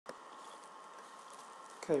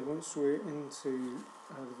Okay, once we're into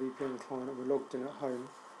the VPN client and we're logged in at home,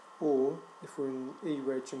 or if we're in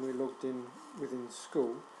eReg and we're logged in within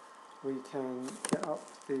school, we can get up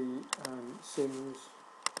the SIMS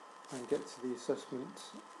and get to the assessment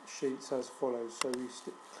sheets as follows. So we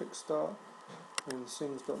click Start and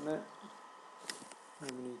sims.net,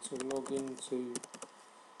 and we need to log into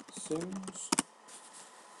SIMS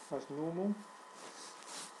as normal.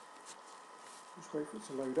 Just wait for it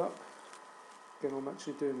to load up. Again, I'm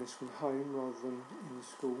actually doing this from home rather than in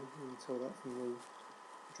school. You can tell that from the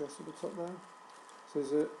address at the top there.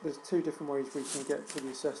 So there's two different ways we can get to the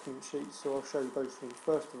assessment sheet, so I'll show you both of them.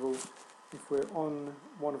 First of all, if we're on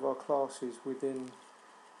one of our classes within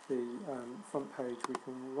the front page, we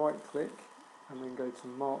can right click and then go to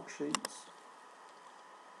marksheets,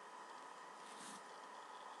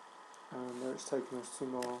 and there it's taken us to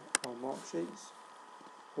our mark sheets.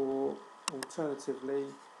 Or alternatively,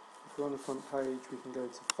 if we're on the front page, we can go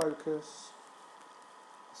to Focus,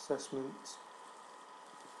 Assessment,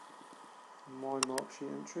 My Marksheet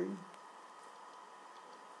Entry,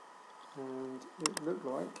 and it looked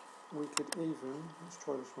like we could even, let's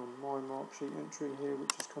try this one, My Marksheet Entry here,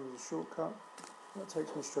 which just comes as a shortcut. That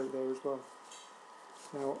takes me straight there as well.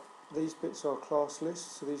 Now, these bits are class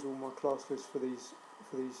lists, so these are all my class lists for these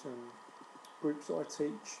groups that I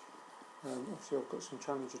teach. Obviously I've got some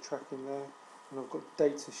Challenger tracking there, and I've got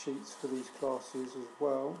data sheets for these classes as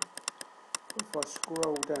well. If I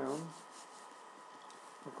scroll down,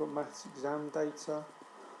 I've got maths exam data,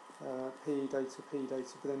 PE data,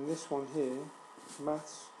 but then this one here,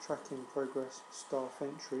 maths tracking progress staff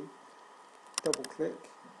entry, double click,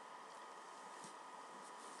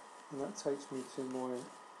 and that takes me to my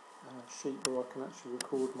sheet where I can actually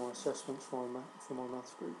record my assessments for my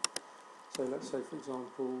maths group. So let's say, for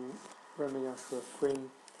example, Remy Ashworth Quinn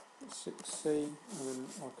 6C, and then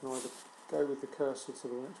I can either go with the cursor to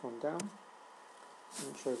the next one down, and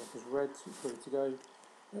it shows up as red, so it's ready to go.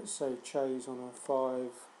 Let's say Chase on a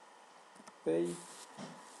 5B,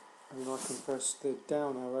 and then I can press the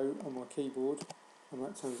down arrow on my keyboard, and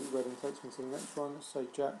that turns it red and takes me to the next one. Let's say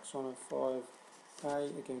Jack's on a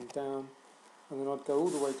 5A, again down, and then I'd go all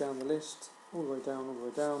the way down the list, all the way down, and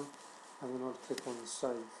then I'd click on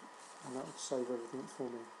save, and that would save everything for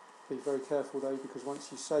me. Be very careful though, because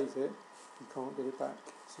once you save it, you can't get it back,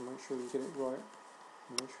 so make sure you get it right,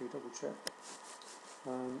 and make sure you double check.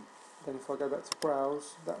 Then if I go back to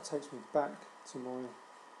browse, that takes me back to my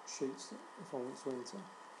sheets if I want to enter.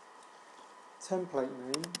 Template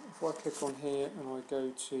name, if I click on here and I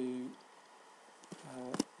go to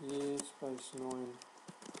year space 9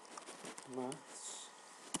 maths,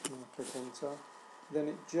 and I click enter, then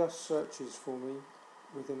it just searches for me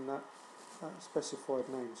within that specified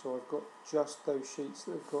name. So I've got just those sheets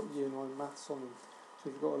that have got year 9 maths on them. So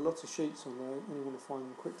if you've got a lot of sheets on there and you want to find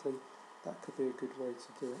them quickly, that could be a good way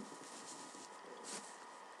to do it.